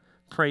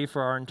 Pray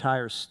for our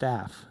entire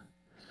staff.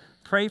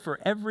 Pray for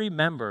every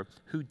member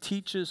who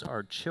teaches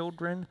our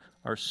children,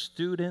 our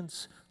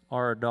students,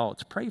 our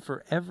adults. Pray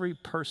for every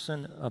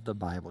person of the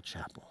Bible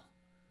chapel.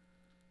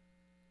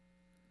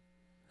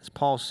 As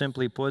Paul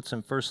simply puts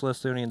in 1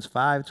 Thessalonians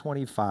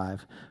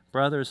 5:25,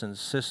 brothers and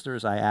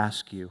sisters, I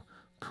ask you,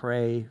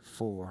 pray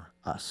for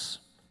us.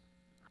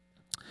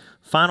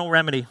 Final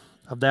remedy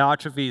of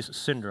Diotrephes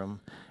syndrome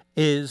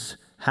is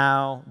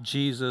how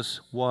Jesus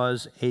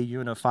was a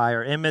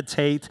unifier.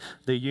 Imitate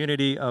the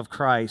unity of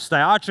Christ.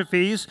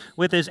 Diotrephes,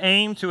 with his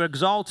aim to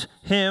exalt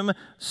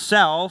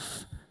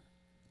himself,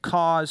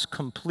 caused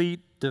complete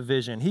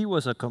division. He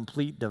was a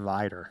complete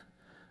divider.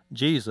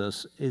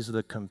 Jesus is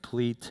the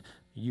complete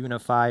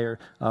unifier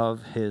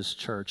of his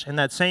church. In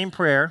that same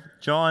prayer,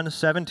 John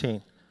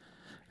 17,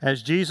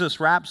 as Jesus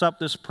wraps up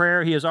this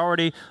prayer, he has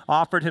already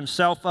offered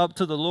himself up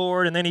to the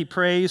Lord, and then he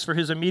prays for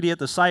his immediate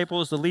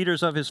disciples, the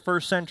leaders of his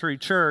first century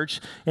church,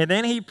 and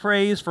then he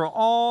prays for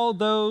all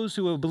those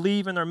who will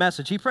believe in their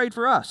message. He prayed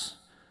for us.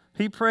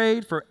 He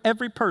prayed for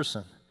every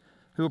person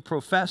who will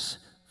profess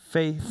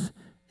faith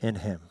in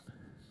him.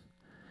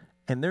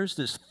 And there's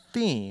this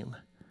theme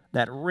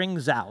that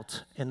rings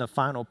out in the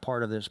final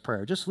part of this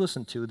prayer. Just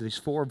listen to these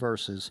 4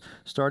 verses,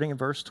 starting in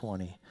verse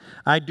 20.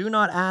 I do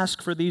not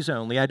ask for these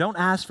only. I don't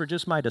ask for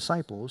just my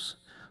disciples,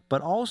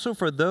 but also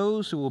for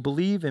those who will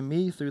believe in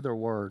me through their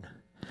word,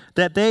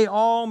 that they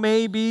all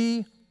may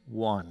be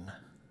one,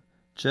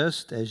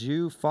 just as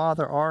you,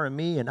 Father, are in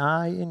me and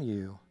I in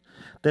you,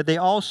 that they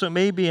also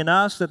may be in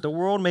us, that the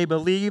world may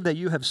believe that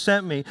you have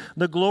sent me.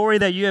 The glory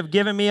that you have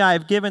given me, I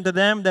have given to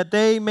them, that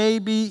they may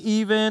be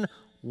even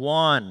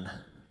one,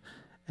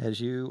 as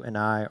you and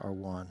I are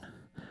one.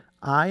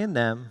 I and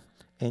them,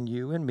 and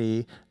you and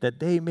me, that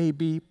they may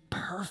be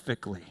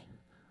perfectly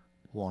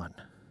one,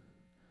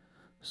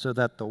 so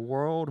that the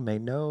world may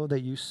know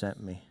that you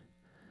sent me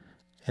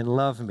and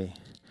love me,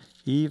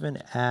 even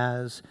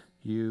as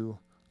you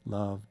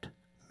loved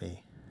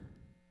me.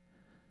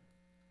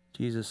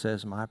 Jesus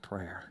says, my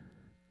prayer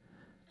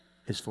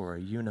is for a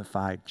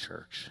unified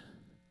church.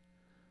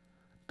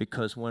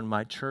 Because when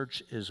my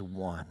church is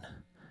one,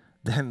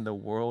 then the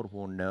world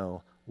will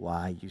know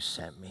why you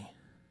sent me.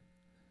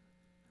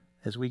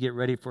 As we get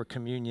ready for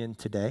communion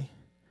today,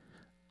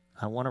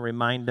 I want to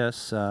remind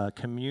us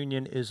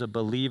communion is a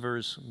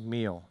believer's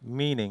meal,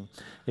 meaning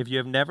if you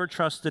have never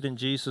trusted in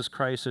Jesus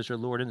Christ as your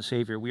Lord and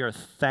Savior, we are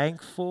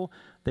thankful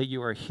that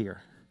you are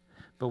here.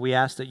 But we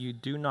ask that you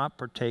do not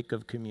partake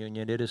of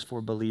communion. It is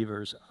for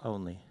believers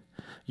only.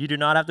 You do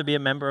not have to be a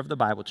member of the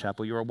Bible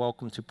Chapel. You are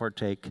welcome to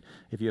partake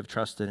if you have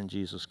trusted in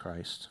Jesus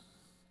Christ.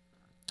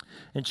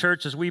 In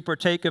church, as we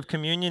partake of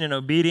communion in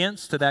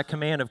obedience to that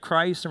command of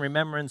Christ and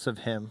remembrance of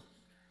Him,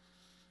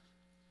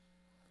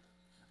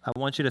 I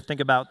want you to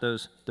think about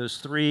those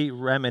three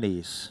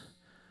remedies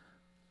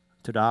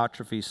to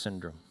Diotrephes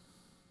syndrome.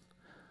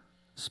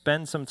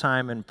 Spend some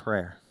time in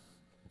prayer.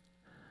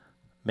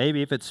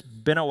 Maybe if it's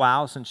been a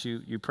while since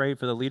you prayed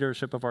for the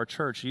leadership of our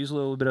church, use a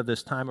little bit of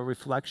this time of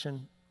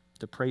reflection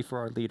to pray for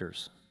our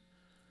leaders.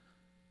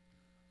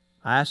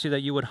 I ask you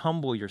that you would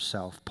humble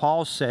yourself.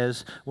 Paul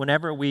says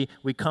whenever we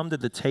come to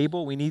the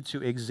table, we need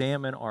to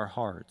examine our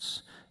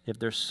hearts. If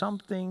there's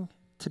something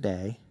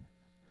today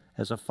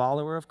as a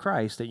follower of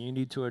Christ that you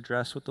need to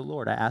address with the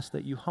Lord, I ask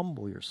that you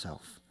humble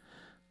yourself.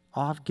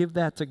 Give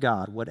that to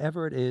God,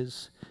 whatever it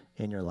is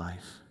in your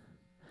life.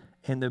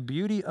 And the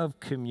beauty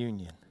of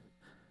communion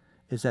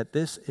is that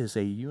this is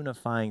a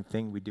unifying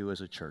thing we do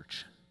as a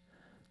church.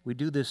 We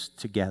do this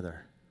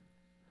together.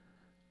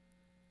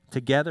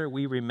 Together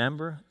we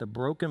remember the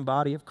broken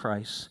body of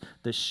Christ,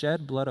 the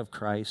shed blood of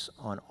Christ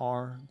on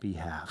our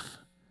behalf.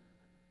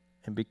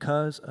 And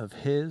because of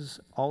His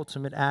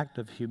ultimate act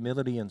of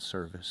humility and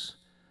service,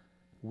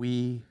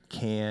 we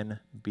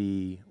can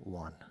be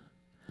one.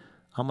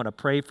 I'm going to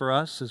pray for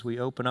us as we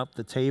open up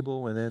the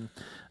table, and then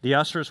the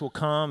ushers will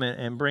come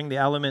and bring the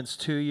elements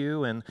to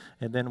you, and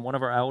then one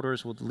of our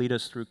elders will lead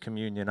us through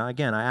communion.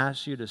 Again, I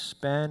ask you to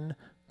spend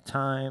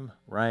time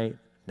right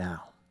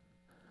now.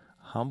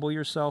 Humble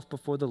yourself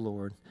before the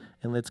Lord,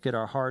 and let's get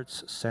our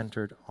hearts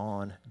centered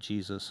on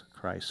Jesus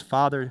Christ.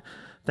 Father,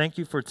 thank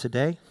you for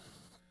today.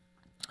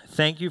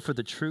 Thank you for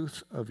the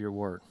truth of your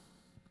word.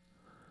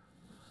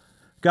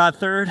 God,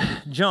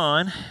 3rd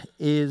John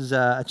is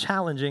a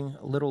challenging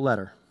little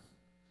letter,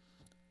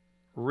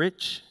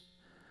 rich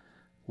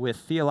with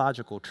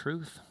theological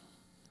truth,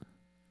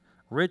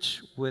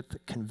 rich with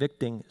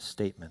convicting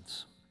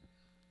statements.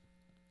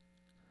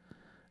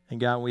 And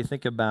God, when we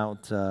think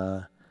about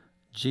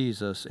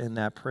Jesus in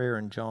that prayer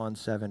in John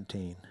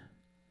 17,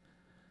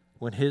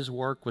 when His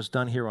work was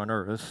done here on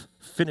earth,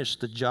 finished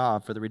the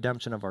job for the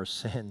redemption of our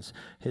sins,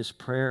 His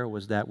prayer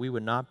was that we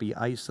would not be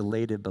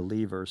isolated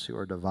believers who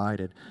are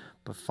divided,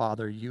 but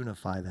Father,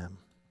 unify them.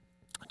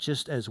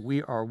 Just as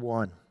we are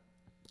one,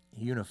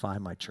 unify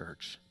my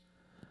church.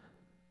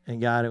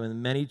 And God,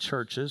 in many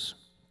churches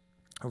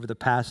over the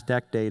past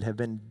decade have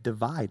been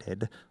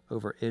divided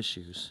over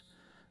issues.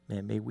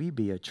 Man, may we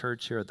be a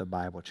church here at the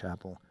Bible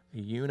Chapel,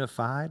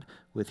 unified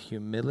with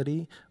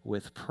humility,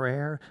 with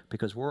prayer,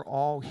 because we're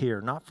all here,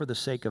 not for the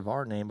sake of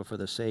our name, but for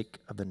the sake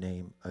of the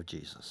name of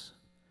Jesus.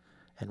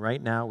 And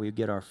right now, we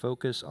get our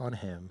focus on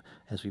Him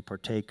as we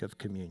partake of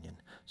communion.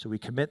 So we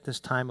commit this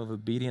time of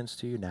obedience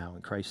to you now,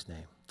 in Christ's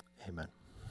name. Amen.